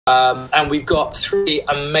And we've got three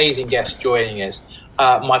amazing guests joining us.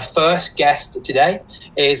 My first guest today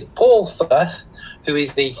is Paul Firth, who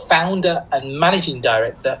is the founder and managing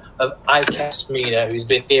director of Mina, who's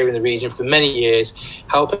been here in the region for many years,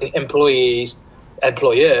 helping employers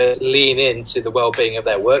lean into the well-being of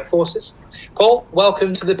their workforces. Paul,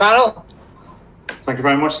 welcome to the panel. Thank you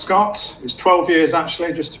very much, Scott. It's 12 years,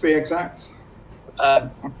 actually, just to be exact.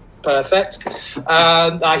 Perfect.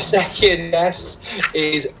 My second guest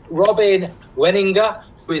is Robin Wenninger,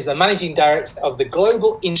 who is the Managing Director of the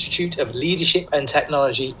Global Institute of Leadership and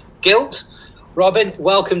Technology, Guild. Robin,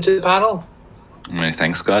 welcome to the panel.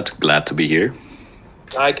 Thanks, Scott. Glad to be here.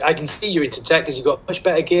 I can see you're into tech because you've got much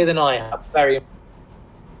better gear than I have. Very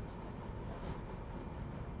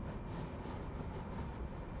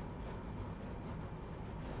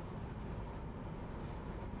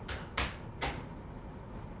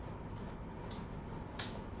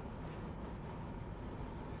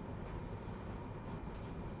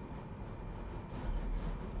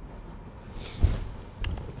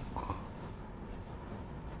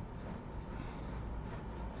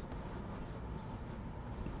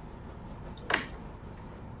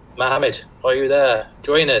Mohammed, are you there?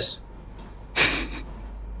 Join us.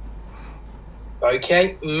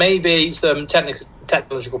 Okay, maybe some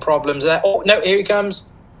technological problems there. Oh, no, here he comes.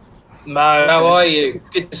 Mo, how are you?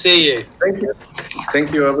 Good to see you. Thank you.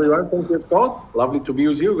 Thank you, everyone. Thank you, Scott. Lovely to be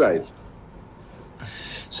with you guys.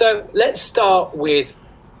 So let's start with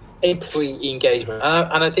employee engagement.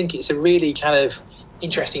 And I think it's a really kind of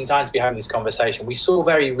interesting time to be having this conversation. We saw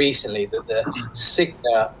very recently that the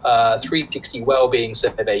Cigna 360 Wellbeing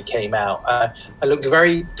Survey came out and looked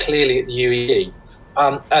very clearly at the UEE.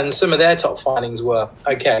 And some of their top findings were,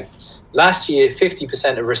 okay, last year,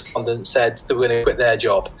 50% of respondents said they were going to quit their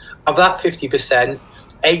job. Of that 50%,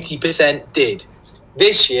 80% did.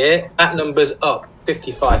 This year, that number's up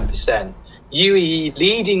 55%. UEE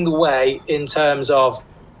leading the way in terms of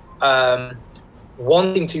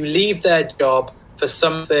wanting to leave their job for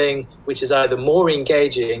something which is either more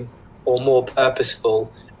engaging or more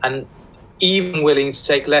purposeful, and even willing to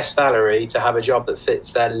take less salary to have a job that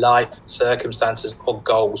fits their life circumstances or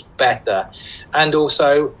goals better. And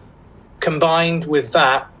also, combined with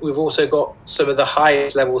that, we've also got some of the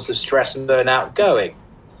highest levels of stress and burnout going.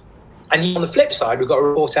 And on the flip side, we've got a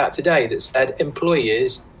report out today that said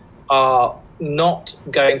employers are not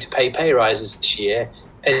going to pay rises this year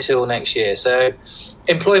until next year. So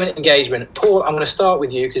employment engagement. Paul, I'm going to start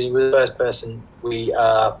with you because you were the first person we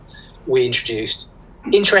introduced.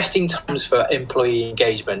 Interesting times for employee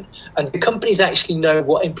engagement. And do companies actually know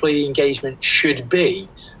what employee engagement should be?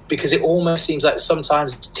 Because it almost seems like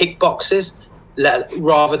sometimes it's tick boxes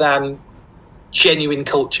rather than genuine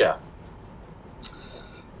culture.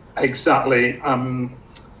 Exactly. I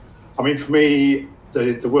mean, for me,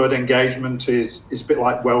 the word engagement is a bit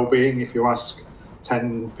like well-being. If you ask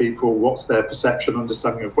 10 people what's their perception,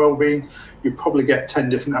 understanding of well-being, you probably get 10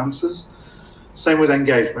 different answers. Same with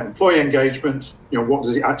engagement. Employee engagement, what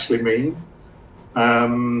does it actually mean?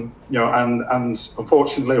 And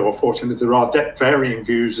unfortunately or fortunately, there are varying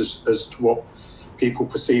views as to what people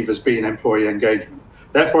perceive as being employee engagement.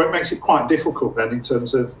 Therefore, it makes it quite difficult then in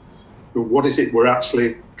terms of what is it we're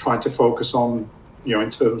actually trying to focus on, in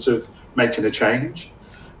terms of making a change,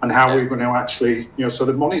 and how we're going to actually, sort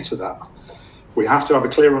of monitor that. We have to have a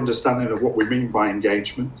clear understanding of what we mean by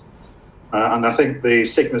engagement, and I think the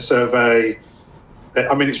Cigna survey,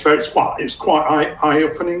 I mean, it's quite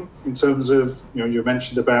eye-opening in terms of, you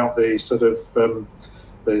mentioned about the sort of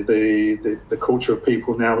the culture of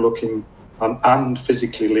people now looking and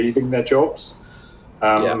physically leaving their jobs,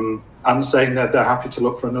 and saying that they're happy to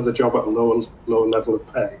look for another job at a lower level of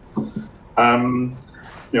pay.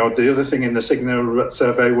 The other thing in the Cigna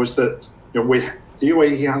survey was that the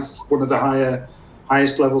UAE has one of the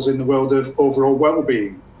highest levels in the world of overall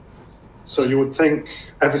well-being. So you would think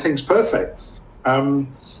everything's perfect.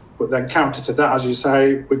 But then counter to that, as you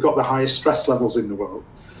say, we've got the highest stress levels in the world.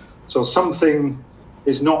 So something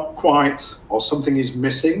is not quite, or something is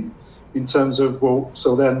missing in terms of, well,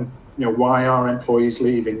 so then, why are employees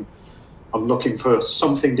leaving? I'm looking for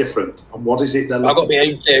something different. And what is it they're looking for?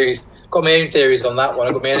 Got my own theories on that one.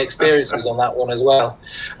 I've got my own experiences on that one as well.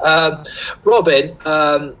 Robin,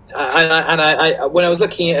 when I was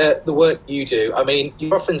looking at the work you do, I mean,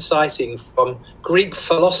 you're often citing from Greek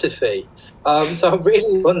philosophy. So I'm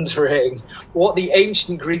really wondering what the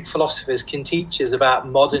ancient Greek philosophers can teach us about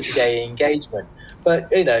modern day engagement. But,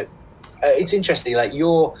 it's interesting, like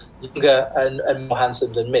you're younger and more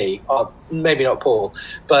handsome than me, maybe not Paul,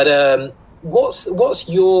 but what's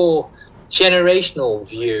your generational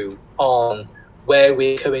view on where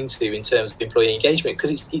we're coming to in terms of employee engagement,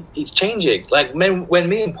 because it's changing. Like when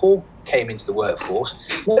me and Paul came into the workforce,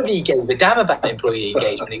 nobody gave a damn about employee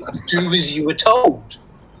engagement. It was do as you were told.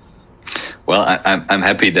 Well, I'm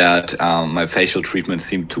happy that my facial treatment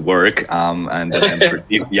seemed to work, and that I'm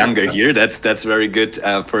perceived younger here. That's very good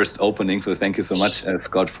first opening. So thank you so much,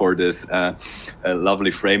 Scott, for this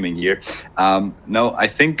lovely framing here. No, I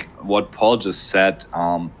think what Paul just said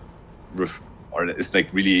is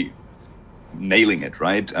like really nailing it,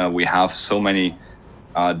 right? We have so many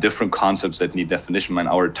different concepts that need definition. And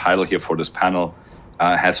our title here for this panel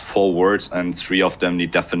has 4 words, and 3 of them need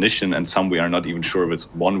definition, and some we are not even sure if it's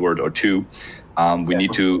 1 word or 2. We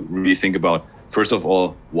need to really think about, first of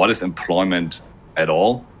all, what is employment at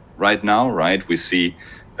all right now, right? We see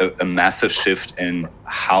a massive shift in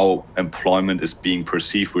how employment is being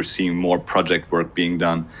perceived. We're seeing more project work being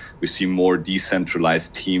done. We see more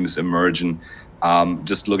decentralized teams emerging.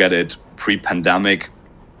 Just look at it pre-pandemic.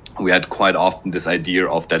 We had quite often this idea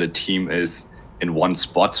of that a team is in one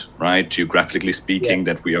spot, right? Geographically speaking,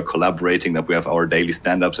 that we are collaborating, that we have our daily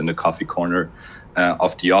stand-ups in the coffee corner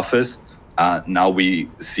of the office. Now we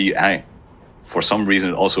see, hey, for some reason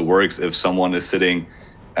it also works if someone is sitting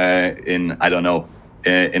in, I don't know,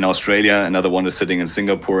 in Australia, another one is sitting in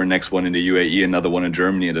Singapore, next one in the UAE, another one in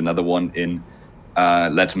Germany, and another one in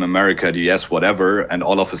Latin America, the US, whatever. And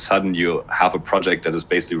all of a sudden you have a project that is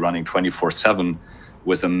basically running 24/7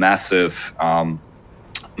 with a massive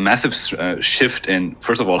shift in,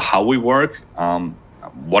 first of all, how we work,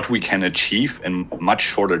 what we can achieve in much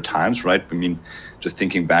shorter times, right? I mean, just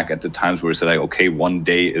thinking back at the times where we said, like, okay, 1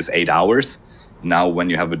 day is 8 hours. Now, when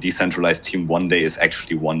you have a decentralized team, 1 day is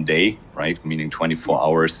actually 1 day, right? Meaning 24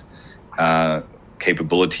 hours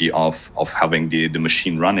capability of having the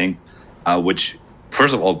machine running, which,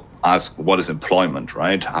 first of all, ask what is employment,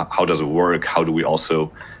 right? How does it work? How do we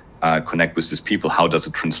also connect with these people? How does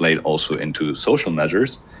it translate also into social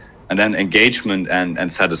measures? And then engagement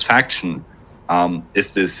and satisfaction.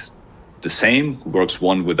 Is this the same? Works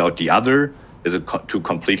one without the other? Is it 2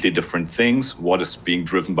 completely different things? What is being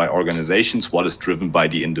driven by organizations? What is driven by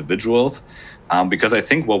the individuals? Because I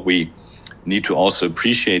think what we need to also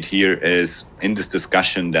appreciate here is in this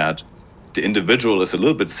discussion that the individual is a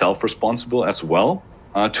little bit self-responsible as well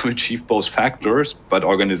to achieve both factors, but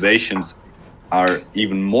organizations are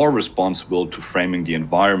even more responsible to framing the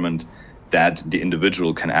environment that the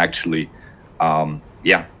individual can actually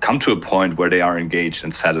come to a point where they are engaged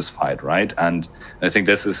and satisfied, right? And I think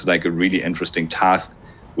this is like a really interesting task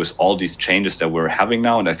with all these changes that we're having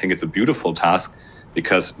now. And I think it's a beautiful task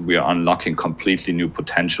because we are unlocking completely new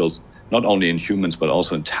potentials, not only in humans, but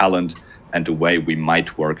also in talent and the way we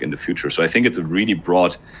might work in the future. So I think it's a really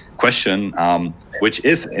broad question, which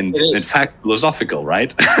is in fact philosophical,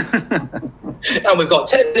 right? And we've got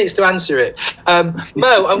 10 minutes to answer it.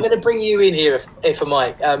 Mo, I'm going to bring you in here if I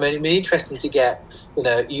might. It'd be interesting to get,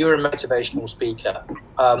 you're a motivational speaker.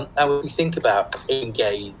 And when we think about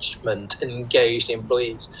engagement and engaged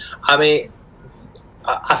employees, I mean,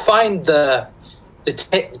 I find the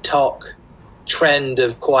TikTok trend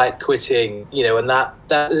of quiet quitting, and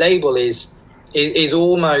that label is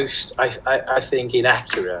almost, I think,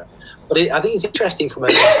 inaccurate. But I think it's interesting from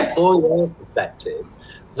an employer perspective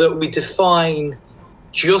that we define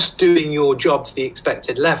just doing your job to the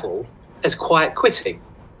expected level as quiet quitting.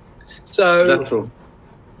 So that's true.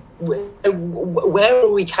 Where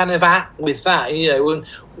are we kind of at with that?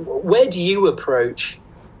 Where do you approach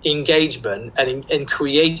engagement and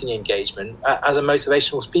creating engagement as a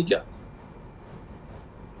motivational speaker?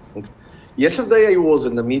 Yesterday I was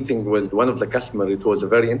in a meeting with one of the customers. It was a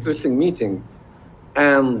very interesting meeting.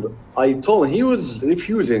 And I told him he was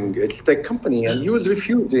refusing, it's a tech company, and he was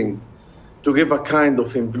refusing to give a kind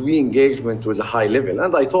of employee engagement with a high level.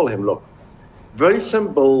 And I told him, look, very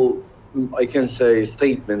simple, I can say,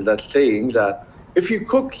 statement that's saying that if you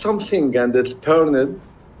cook something and it's burned,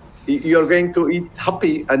 you're going to eat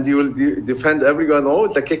happy and you will defend everyone, oh,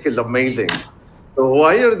 the cake is amazing. So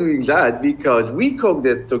why are you doing that? Because we cooked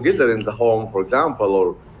it together in the home, for example,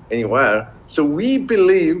 or anywhere. So we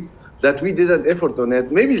believe that we did an effort on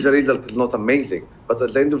it. Maybe the result is not amazing, but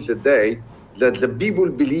at the end of the day, that the people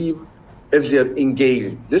believe if they're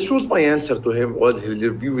engaged. This was my answer to him, was his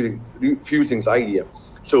refusing the idea.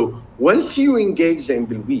 So once you engage the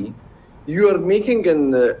employee, you are making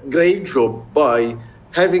a great job by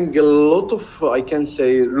having a lot of, I can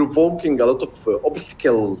say, revoking a lot of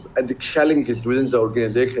obstacles and challenges within the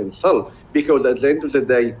organization itself, because at the end of the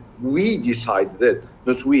day, we decided it,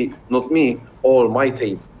 not me or my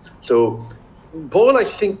team. So Paul, I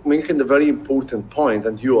think, mentioned a very important point,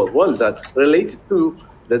 and you as well, that related to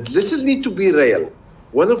that this is need to be real.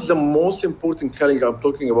 one of the most important challenge I'm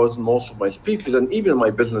talking about in most of my speeches and even my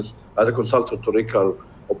business as a consultant to Ricker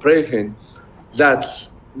operation, that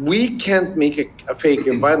we can't make a fake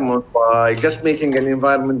environment by just making an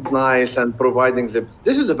environment nice and providing them.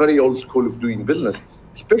 This is a very old school of doing business,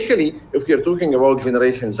 especially if you're talking about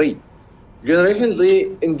Generation Z. Generation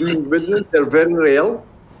Z in doing business, they're very real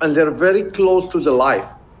and they're very close to the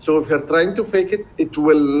life. So if you're trying to fake it, it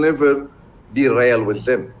will never be real with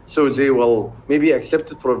them. So they will maybe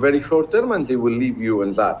accept it for a very short term and they will leave you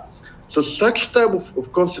in that. So such type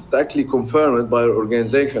of concept actually confirmed by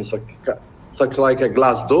organizations such like a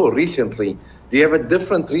Glassdoor recently. They have a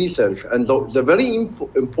different research, and the very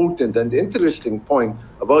important and interesting point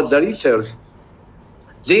about the research,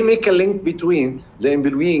 they make a link between the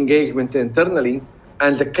employee engagement internally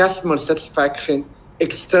and the customer satisfaction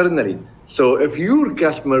externally. So if your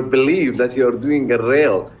customer believes that you're doing a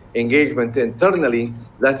real engagement internally,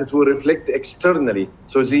 that it will reflect externally.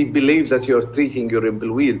 So they believe that you're treating your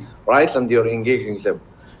employees right and you're engaging them.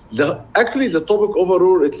 Actually, the topic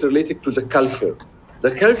overall, it's related to the culture.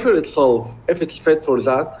 The culture itself, if it's fit for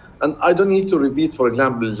that, and I don't need to repeat, for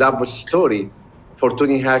example, Zappos story for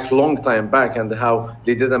Tony Hack long time back and how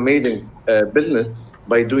they did amazing business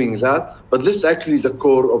by doing that, but this is actually the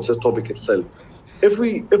core of the topic itself. If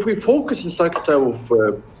we focus on such type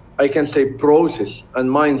of, I can say, process and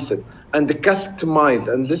mindset and the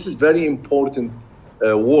customized, and this is very important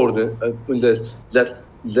word, that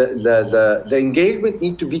the engagement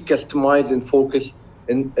need to be customized and focused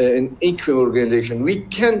in each organization. We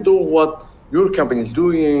can't do what your company is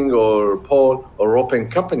doing or Paul or Robin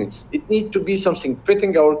company. It needs to be something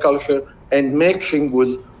fitting our culture and matching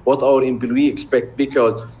with what our employee expect,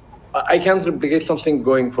 because I can't replicate something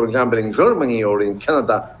going, for example, in Germany or in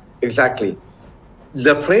Canada exactly.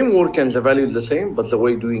 The framework and the value is the same, but the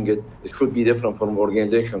way doing it should be different from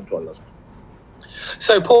organization to another.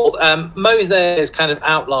 So, Paul, Mo's there has kind of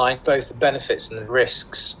outlined both the benefits and the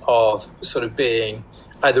risks of sort of being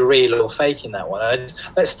either real or fake in that one.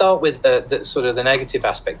 Let's start with the sort of the negative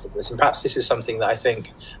aspect of this, and perhaps this is something that I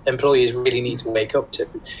think employees really need to wake up to.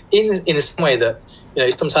 In the same way that, you know,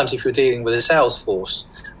 sometimes if you're dealing with a sales force,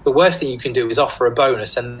 the worst thing you can do is offer a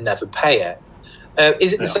bonus and never pay it.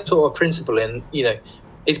 Is it the same sort of principle in, you know,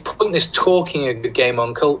 it's pointless talking a good game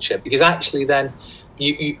on culture, because actually then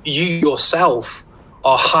you yourself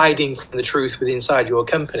are hiding from the truth within inside your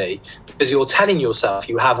company, because you're telling yourself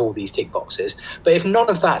you have all these tick boxes. But if none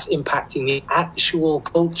of that's impacting the actual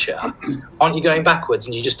culture, aren't you going backwards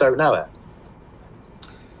and you just don't know it?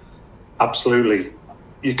 Absolutely.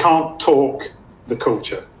 You can't talk the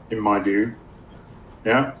culture, in my view.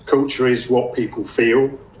 Yeah, culture is what people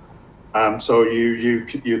feel. So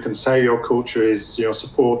you can say your culture is, you know,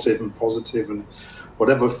 supportive and positive and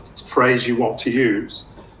whatever phrase you want to use.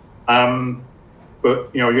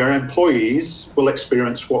 But, you know, your employees will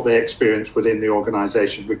experience what they experience within the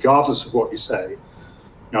organization, regardless of what you say. You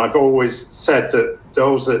know, I've always said that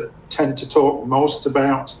those that tend to talk most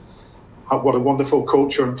about what a wonderful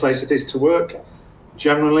culture and place it is to work,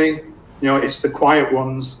 generally, you know, it's the quiet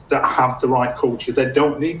ones that have the right culture. They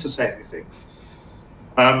don't need to say anything.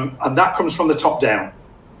 And that comes from the top down.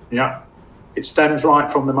 Yeah. It stems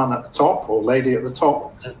right from the man at the top or lady at the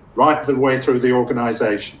top, right the way through the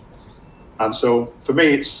organization. And so for me,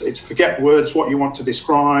 it's forget words, what you want to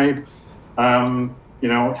describe. You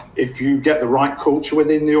know, if you get the right culture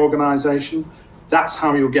within the organization, that's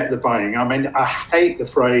how you'll get the buying. I mean, I hate the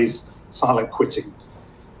phrase silent quitting.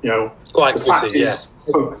 You know, quiet quitting,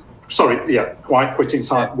 quiet quitting,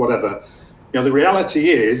 silent, whatever. You know, the reality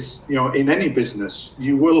is, you know, in any business,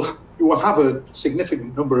 you will have a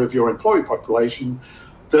significant number of your employee population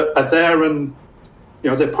that are there and, you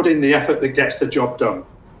know, they put in the effort that gets the job done.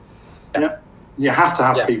 Yeah. You have to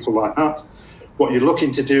have people like that. What you're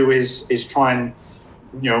looking to do is try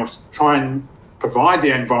and provide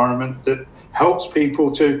the environment that helps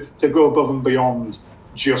people to go above and beyond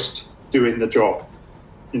just doing the job,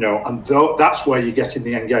 you know, and that's where you're getting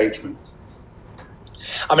the engagement.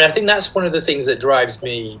 I mean, I think that's one of the things that drives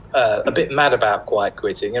me a bit mad about quiet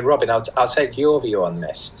quitting. And Robin, I'll take your view on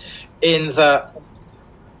this. In that,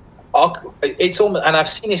 it's almost, and I've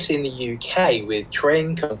seen this in the UK with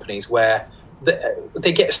training companies where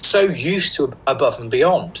they get so used to above and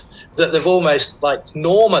beyond that they've almost like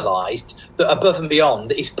normalized that above and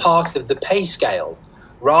beyond is part of the pay scale,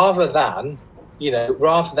 rather than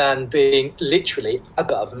being literally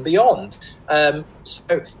above and beyond. And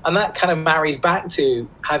that kind of marries back to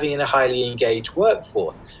having a highly engaged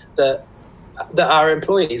workforce, that our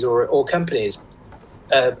employees or companies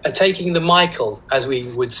are taking the Michael, as we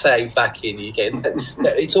would say back in the UK.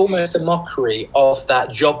 It's almost a mockery of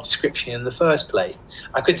that job description in the first place.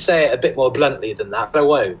 I could say it a bit more bluntly than that, but I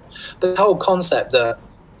won't. The whole concept that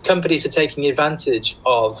companies are taking advantage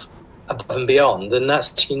of above and beyond, and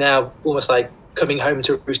that's actually now almost like coming home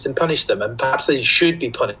to roost and punish them, and perhaps they should be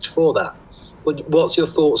punished for that. What's your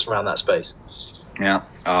thoughts around that space? Yeah,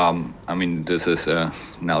 I mean, this is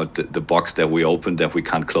now the box that we opened that we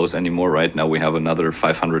can't close anymore, right? Now we have another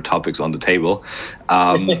 500 topics on the table.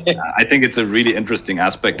 I think it's a really interesting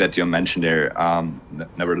aspect that you mentioned there,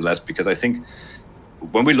 nevertheless, because I think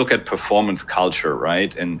when we look at performance culture,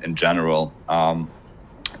 right, in general,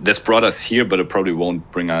 this brought us here, but it probably won't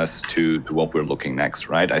bring us to what we're looking next,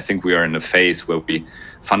 right? I think we are in a phase where we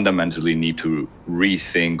fundamentally need to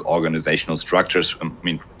rethink organizational structures. I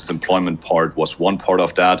mean, this employment part was one part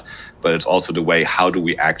of that, but it's also the way, how do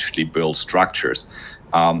we actually build structures?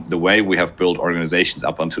 The way we have built organizations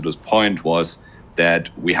up until this point was that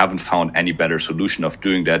we haven't found any better solution of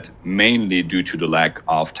doing that, mainly due to the lack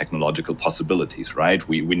of technological possibilities, right?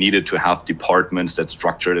 We needed to have departments that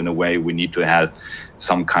structured in a way. We need to have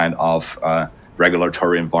some kind of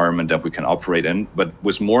regulatory environment that we can operate in. But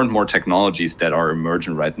with more and more technologies that are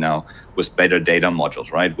emerging right now, with better data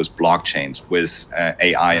modules, right? With blockchains, with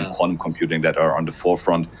AI and quantum computing that are on the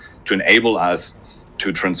forefront to enable us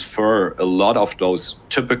to transfer a lot of those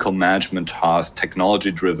typical management tasks,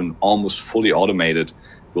 technology-driven, almost fully automated,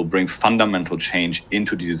 will bring fundamental change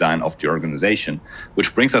into the design of the organization,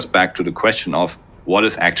 which brings us back to the question of what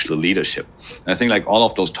is actually leadership. And I think like all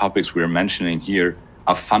of those topics we're mentioning here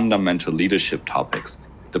are fundamental leadership topics.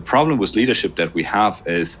 The problem with leadership that we have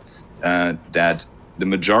is that the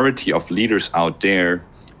majority of leaders out there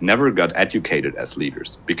never got educated as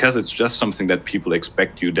leaders, because it's just something that people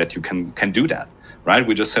expect you that you can do that. Right?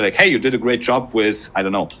 We just say like, hey, you did a great job with, I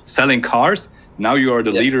don't know, selling cars. Now you are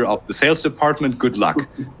the leader of the sales department. Good luck.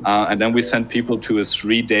 And then we send people to a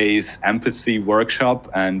 3 days empathy workshop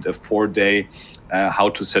and a 4-day how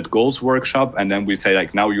to set goals workshop. And then we say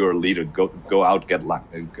like, now you're a leader. Go out, get luck,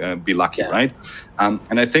 be lucky, right?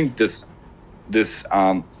 And I think this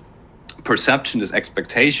perception, this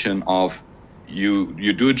expectation of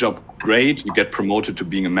you do a job great, you get promoted to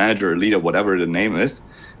being a manager, a leader, whatever the name is.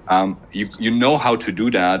 You know how to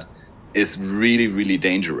do that is really, really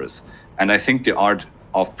dangerous. And I think the art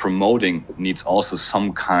of promoting needs also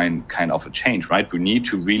some kind of a change, right? We need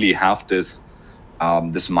to really have this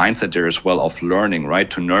mindset there as well of learning,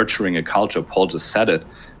 right? To nurturing a culture. Paul just said it.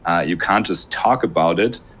 You can't just talk about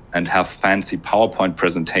it and have fancy PowerPoint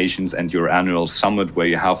presentations and your annual summit where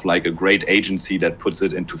you have like a great agency that puts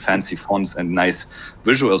it into fancy fonts and nice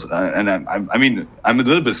visuals. And I mean, I'm a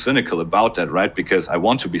little bit cynical about that, right? Because I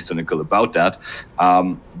want to be cynical about that.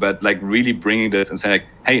 But like really bringing this and saying like,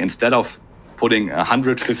 hey, instead of putting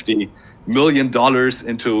 $150 million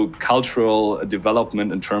into cultural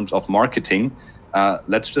development in terms of marketing,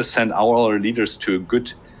 let's just send our leaders to a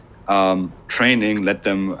good training, let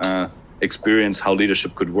them experience how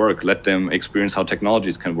leadership could work, let them experience how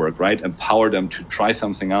technologies can work, right? Empower them to try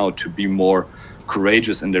something out, to be more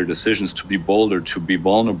courageous in their decisions, to be bolder, to be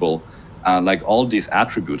vulnerable, like all these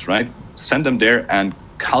attributes, right? Send them there and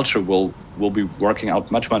culture will be working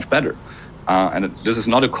out much, much better. And this is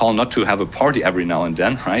not a call not to have a party every now and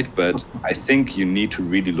then, right? But I think you need to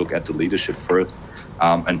really look at the leadership first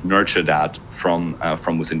and nurture that from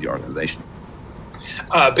within the organization.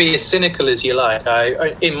 Be as cynical as you like.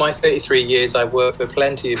 In my 33 years, I've worked for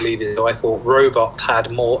plenty of leaders who I thought robots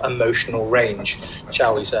had more emotional range,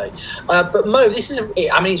 shall we say. But Mo, this is,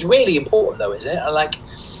 I mean, it's really important though, isn't it? Like,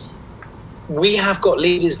 we have got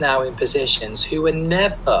leaders now in positions who were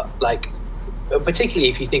never, like, particularly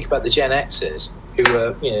if you think about the Gen Xers, who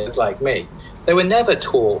were, you know, like me, they were never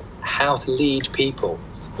taught how to lead people.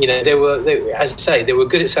 You know, they were, as I say, they were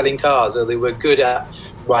good at selling cars, or they were good at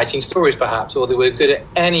writing stories perhaps, or they were good at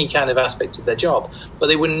any kind of aspect of their job, but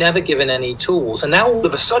they were never given any tools. And now all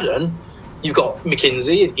of a sudden, you've got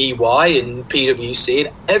McKinsey and EY and PwC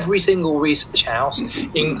and every single research house,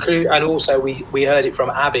 and also we heard it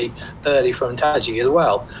from Abby early from Taji as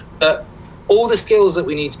well. But all the skills that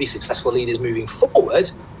we need to be successful leaders moving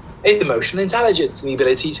forward is emotional intelligence and the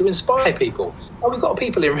ability to inspire people. And we've got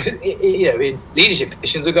people in leadership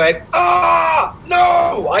positions who are going,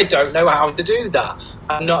 no, I don't know how to do that.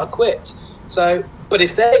 I'm not equipped. So, but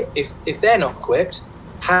if they're not equipped,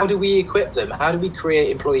 how do we equip them? How do we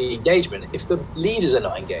create employee engagement if the leaders are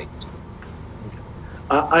not engaged?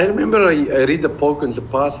 I remember I read a book in the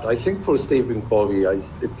past, I think for Stephen Covey,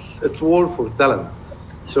 it's War for Talent.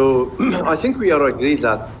 So I think we are agree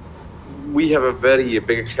that we have a very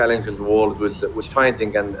big challenge in the world with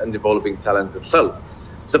finding and developing talent itself.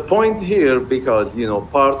 The point here, because, you know,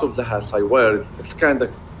 part of the hat I wear, it's kind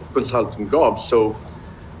of consulting job. So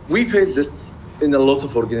we face this in a lot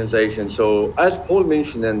of organizations. So as Paul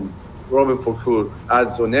mentioned, and Robin for sure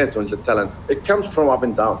adds on it on the talent, it comes from up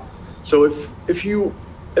and down. So if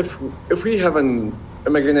we have an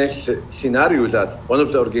imagination scenario that one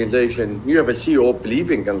of the organization, you have a CEO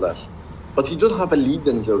believing in this, but you don't have a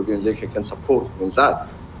leader in the organization can support on that.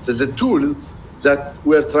 So the tool that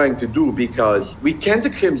we're trying to do, because we can't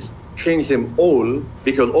change them all,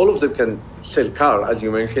 because all of them can sell car, as you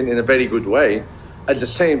mentioned, in a very good way. At the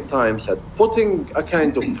same time, that putting a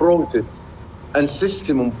kind of process and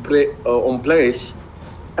system on place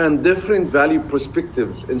and different value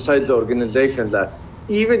perspectives inside the organization, that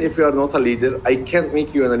even if you are not a leader, I can't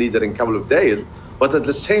make you a leader in a couple of days, but at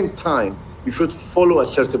the same time, you should follow a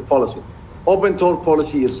certain policy. Open door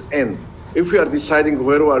policy is in. If we are deciding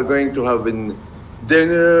where we are going to have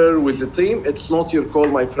dinner with the team, it's not your call,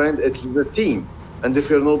 my friend, it's the team. And if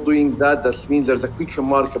you're not doing that, that means there's a question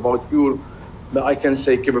mark about your, I can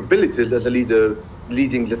say, capabilities as a leader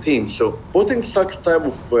leading the team. So putting such type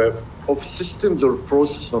of systems or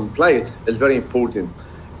process on play is very important.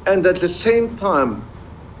 And at the same time,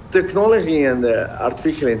 technology and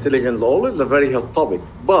artificial intelligence is always a very hot topic.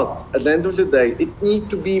 But at the end of the day, it needs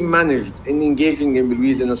to be managed and engaging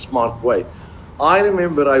employees in a smart way. I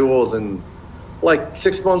remember I was in, like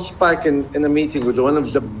 6 months back in a meeting with one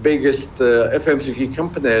of the biggest FMCG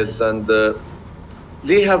companies, and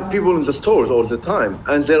they have people in the stores all the time.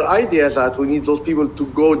 And their idea is that we need those people to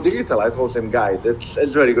go digital. I told them, guys, it's a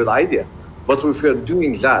very good idea. But if we're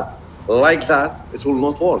doing that, like that, it will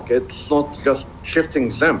not work. It's not just shifting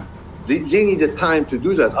them. They need the time to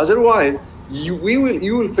do that. Otherwise, you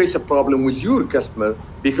will face a problem with your customer,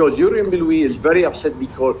 because your employee is very upset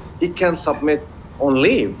because he can't submit on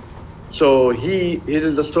leave. So he's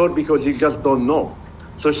in the store because he just don't know.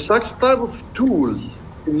 So such type of tools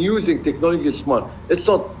in using technology is smart. It's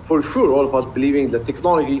not for sure all of us believing that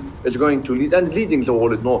technology is going to lead and leading the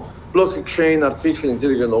world. No, blockchain, artificial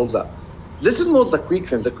intelligence, all that. This is not the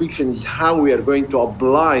question. The question is how we are going to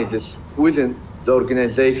apply this within the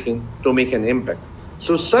organization to make an impact.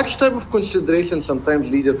 So such type of consideration, sometimes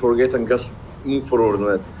leaders forget and just move forward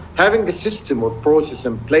on it. Having a system or process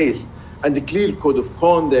in place and a clear code of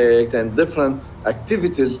conduct and different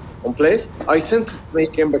activities in place, I think it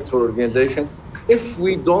make impact for organization. If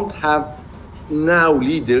we don't have now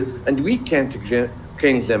leaders, and we can't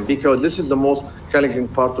change them, because this is the most challenging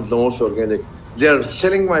part of the most organic. They're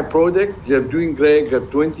selling my product, they're doing great, they're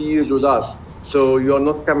 20 years with us. So you're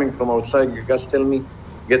not coming from outside, you just tell me,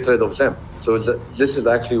 get rid of them. So this is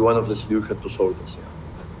actually one of the solutions to solve this. Yeah.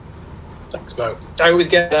 Thanks, Mo. I always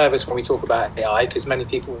get nervous when we talk about AI, because many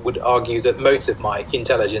people would argue that most of my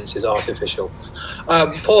intelligence is artificial.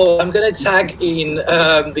 Paul, I'm going to tag in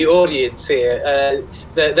the audience here.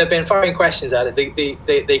 They've been firing questions at it.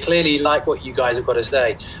 They clearly like what you guys have got to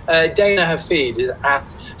say. Dana Hafid is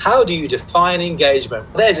asked, how do you define engagement?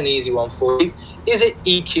 There's an easy one for you. Is it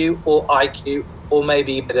EQ or IQ, or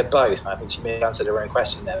maybe a bit of both? I think she may have answered her own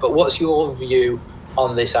question there. But what's your view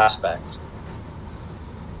on this aspect?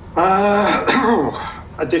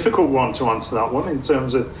 A difficult one to answer that one, in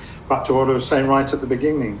terms of back to what I was saying right at the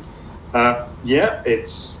beginning. Yeah,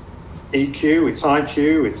 it's EQ, it's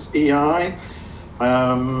IQ, it's EI.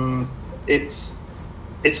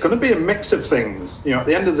 It's going to be a mix of things. You know, at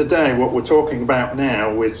the end of the day, what we're talking about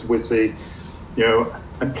now with the, you know,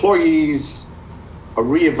 employees are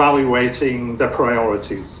reevaluating their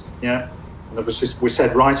priorities. Yeah, and obviously we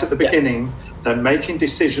said right at the beginning, they're making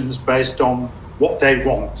decisions based on what they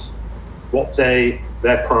want, what their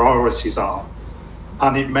priorities are,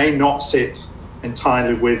 and it may not sit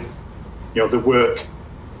entirely with, you know, the work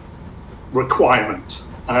requirement.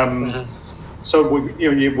 So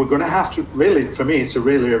we're going to have to really, for me, it's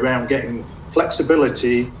really around getting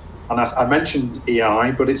flexibility, and I mentioned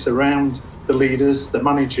EI, but it's around the leaders, the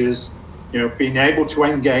managers, you know, being able to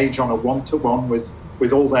engage on a one-to-one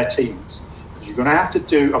with all their teams. You're going to have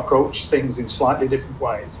to approach things in slightly different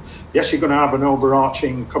ways. Yes, you're going to have an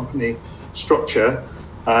overarching company structure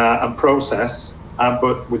and process,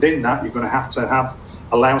 but within that, you're going to have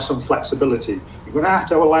allow some flexibility. You're going to have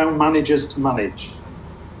to allow managers to manage.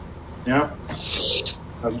 Yeah.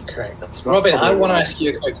 Okay. Robin, I want to ask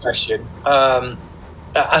you a quick question.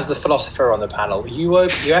 As the philosopher on the panel, you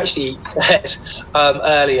actually said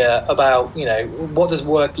earlier about, you know, what does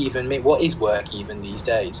work even mean? What is work even these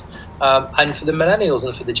days? And for the millennials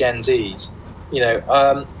and for the Gen Zs, you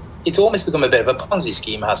know, it's almost become a bit of a Ponzi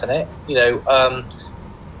scheme, hasn't it? You know,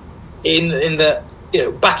 in the, you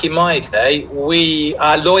know, back in my day,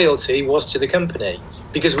 our loyalty was to the company.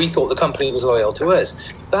 because we thought the company was loyal to us.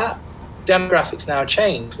 That demographics now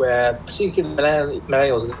change, where particularly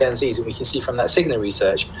millennials and Gen Zs, that we can see from that Cigna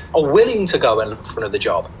research, are willing to go and look for another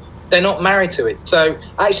job. They're not married to it. So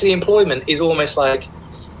actually employment is almost like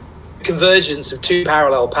a convergence of two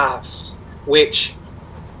parallel paths, which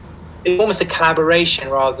is almost a collaboration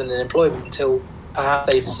rather than an employment until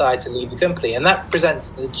perhaps they decide to leave the company. And that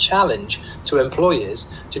presents the challenge to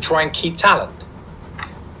employers to try and keep talent.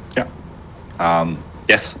 Yeah.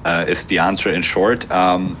 Yes, is the answer in short.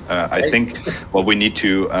 I think what we need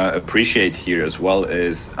to appreciate here as well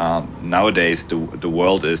is nowadays the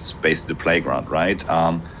world is basically the playground, right?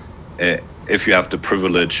 If you have the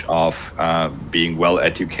privilege of being well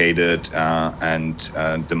educated and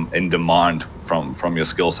in demand from your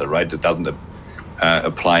skill set, right? It doesn't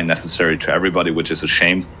apply necessarily to everybody, which is a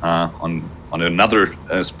shame on another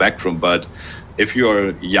spectrum. But if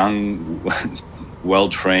you're young,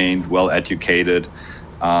 well-trained, well-educated,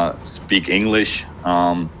 speak English,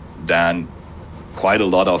 then quite a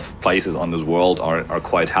lot of places on this world are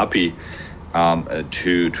quite happy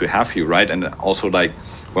to have you, right? And also, like,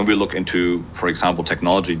 when we look into, for example,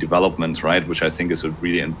 technology developments, right, which I think is a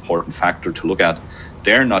really important factor to look at,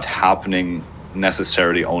 they're not happening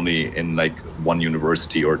necessarily only in like one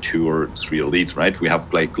university or two or three elites, right? We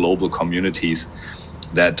have like global communities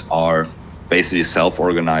that are basically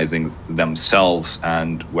self-organizing themselves,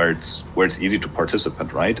 and where it's easy to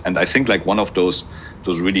participate, right? And I think like one of those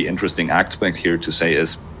really interesting aspects here to say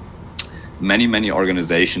is many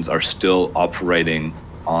organizations are still operating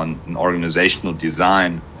on an organizational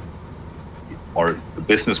design or a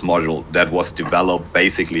business model that was developed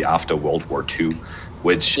basically after World War II,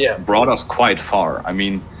 which brought us quite far. I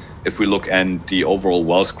mean, if we look at the overall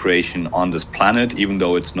wealth creation on this planet, even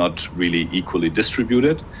though it's not really equally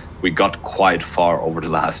distributed, we got quite far over the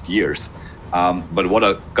last years. But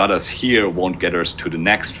what got us here won't get us to the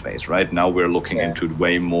next phase, right? Now we're looking into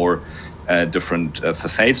way more different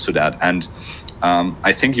facades to that. And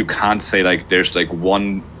I think you can't say like there's like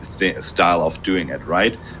one style of doing it,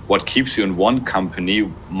 right? What keeps you in one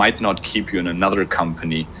company might not keep you in another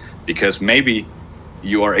company, because maybe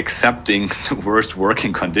you are accepting the worst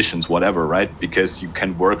working conditions, whatever, right? Because you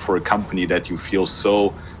can work for a company that you feel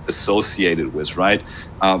so associated with, right?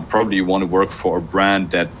 Probably you want to work for a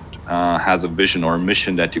brand that has a vision or a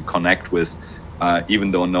mission that you connect with,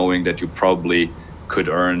 even though knowing that you probably could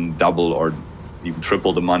earn double or even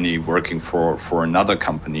triple the money working for another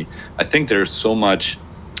company. I think there's so much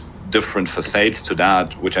different facades to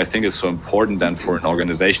that, which I think is so important then for an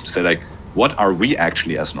organization to say, like, what are we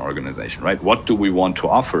actually as an organization, right? What do we want to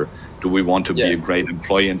offer? Do we want to be a great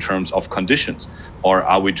employee in terms of conditions? Or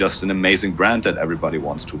are we just an amazing brand that everybody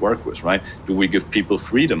wants to work with, right? Do we give people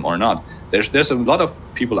freedom or not? There's a lot of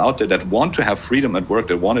people out there that want to have freedom at work,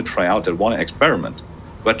 that want to try out, that want to experiment.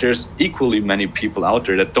 But there's equally many people out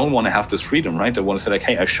there that don't want to have this freedom, right? They want to say like,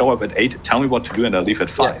 hey, I show up at 8, tell me what to do, and I leave at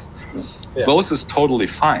 5. Both is totally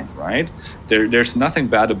fine, right? There's nothing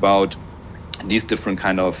bad about these different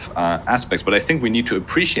kind of aspects, but I think we need to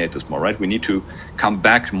appreciate this more, right? We need to come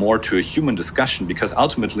back more to a human discussion, because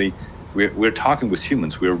ultimately we're talking with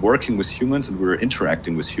humans, we're working with humans, and we're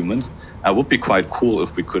interacting with humans. It would be quite cool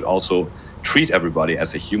if we could also treat everybody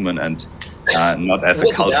as a human and not as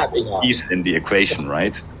a cultural piece in the equation,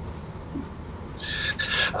 right?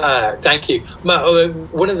 Thank you.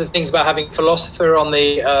 One of the things about having a philosopher on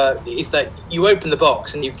the is that you open the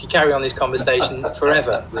box and you can carry on this conversation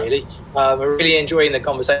forever, really. We're really enjoying the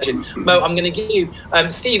conversation. Mo, I'm going to give you,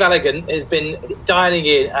 Steve Allegan has been dialing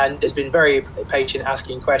in and has been very patient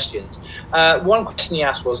asking questions. One question he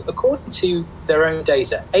asked was, according to their own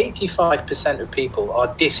data, 85% of people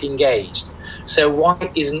are disengaged. So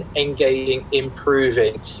why isn't engaging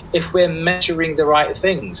improving if we're measuring the right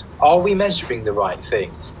things? Are we measuring the right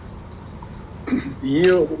things?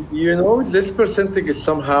 You know, this percentage is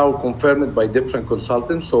somehow confirmed by different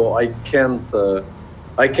consultants, so I can't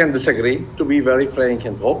disagree, to be very frank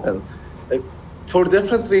and open. For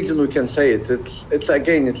different reasons, we can say it.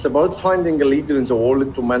 It's about finding a leader in the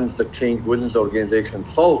world to manage the change within the organization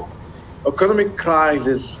itself. Economic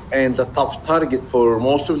crisis and a tough target for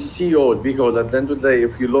most of the CEOs, because at the end of the day,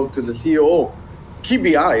 if you look to the CEO,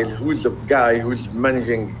 KPIs, who's the guy who's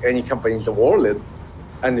managing any company in the world,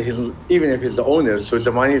 and even if he's the owner, so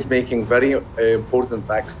the money is making very important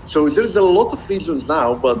back. So there's a lot of reasons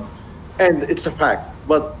now, and it's a fact.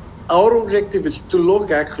 But our objective is to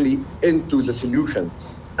look actually into the solution.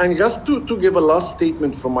 And just to give a last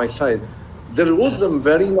statement from my side, there was a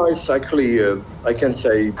very nice, actually, I can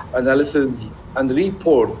say, analysis and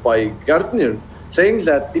report by Gartner saying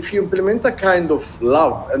that if you implement a kind of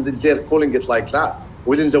love, and they're calling it like that,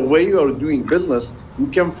 within the way you are doing business, you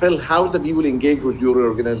can feel how the people engage with your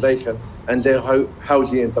organization and how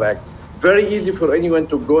they interact. Very easy for anyone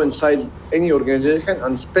to go inside any organization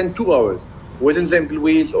and spend 2 hours within the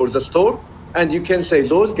employees or the store, and you can say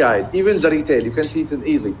those guys, even the retail, you can see it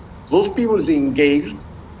easy. Those people, they engaged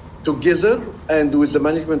together and with the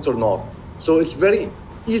management or not. So it's very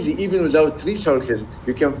easy, even without researches,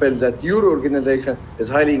 you can feel that your organization is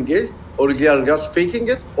highly engaged, or they are just faking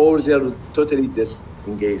it, or they are totally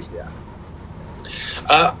disengaged. Yeah.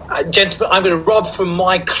 Gentlemen, I'm going to rob from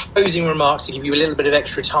my closing remarks to give you a little bit of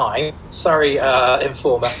extra time. Sorry,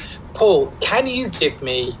 Informa. Paul, can you give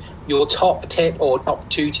me your top tip or top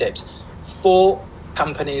 2 tips for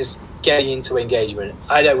companies getting into engagement?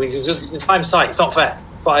 I know the time's tight, it's not fair,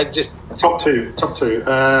 but I just... Top two.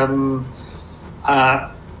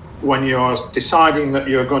 When you're deciding that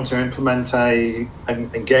you're going to implement an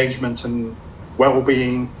engagement and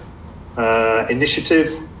well-being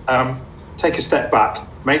initiative, take a step back.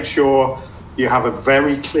 Make sure you have a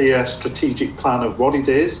very clear strategic plan of what it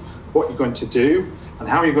is, what you're going to do, and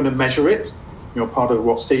how you're going to measure it. You know, part of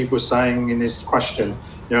what Steve was saying in his question.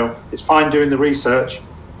 You know, it's fine doing the research.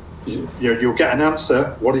 You'll get an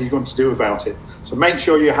answer. What are you going to do about it? So make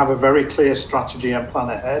sure you have a very clear strategy and plan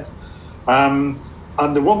ahead.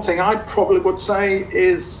 And the one thing I probably would say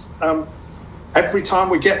is every time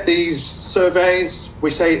we get these surveys, we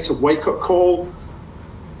say it's a wake-up call.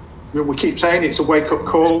 We keep saying it's a wake-up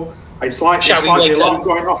call. It's like the alarm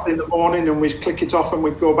going off in the morning and we click it off and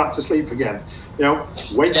we go back to sleep again. You know,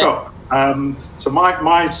 wake up. So my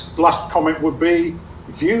last comment would be,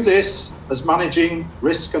 view this as managing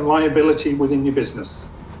risk and liability within your business.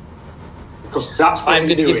 Because that's what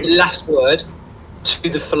you're doing. I'm going to give the last word to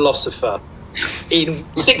the philosopher. In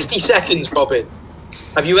 60 seconds, Robin.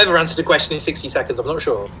 Have you ever answered a question in 60 seconds? I'm not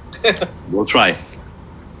sure. We'll try.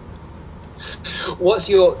 What's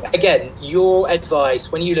your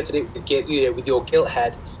advice when you look at it with your gilt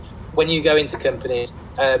head, when you go into companies,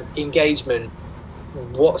 engagement,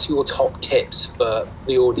 what's your top tips for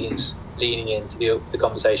the audience leaning into the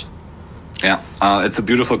conversation? Yeah, it's a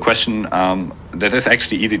beautiful question that is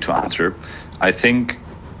actually easy to answer. I think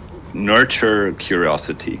nurture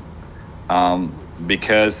curiosity.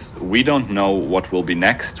 Because we don't know what will be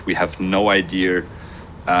next. We have no idea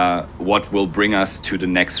what will bring us to the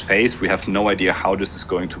next phase. We have no idea how this is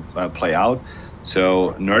going to play out.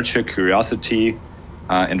 So nurture curiosity,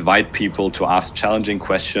 invite people to ask challenging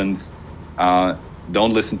questions.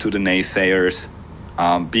 Don't listen to the naysayers.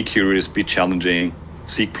 Be curious, be challenging,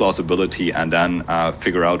 seek plausibility, and then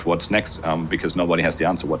figure out what's next, because nobody has the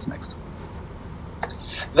answer what's next.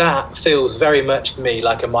 That feels very much to me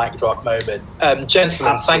like a mic drop moment.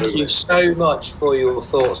 Gentlemen, thank you so much for your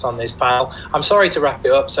thoughts on this panel. I'm sorry to wrap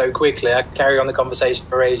it up so quickly. I carry on the conversation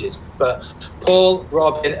for ages. But Paul,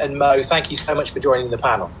 Robin and Mo, thank you so much for joining the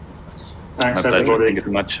panel. Thanks, everybody. Thank you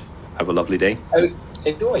so much. Have a lovely day.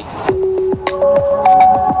 Enjoy.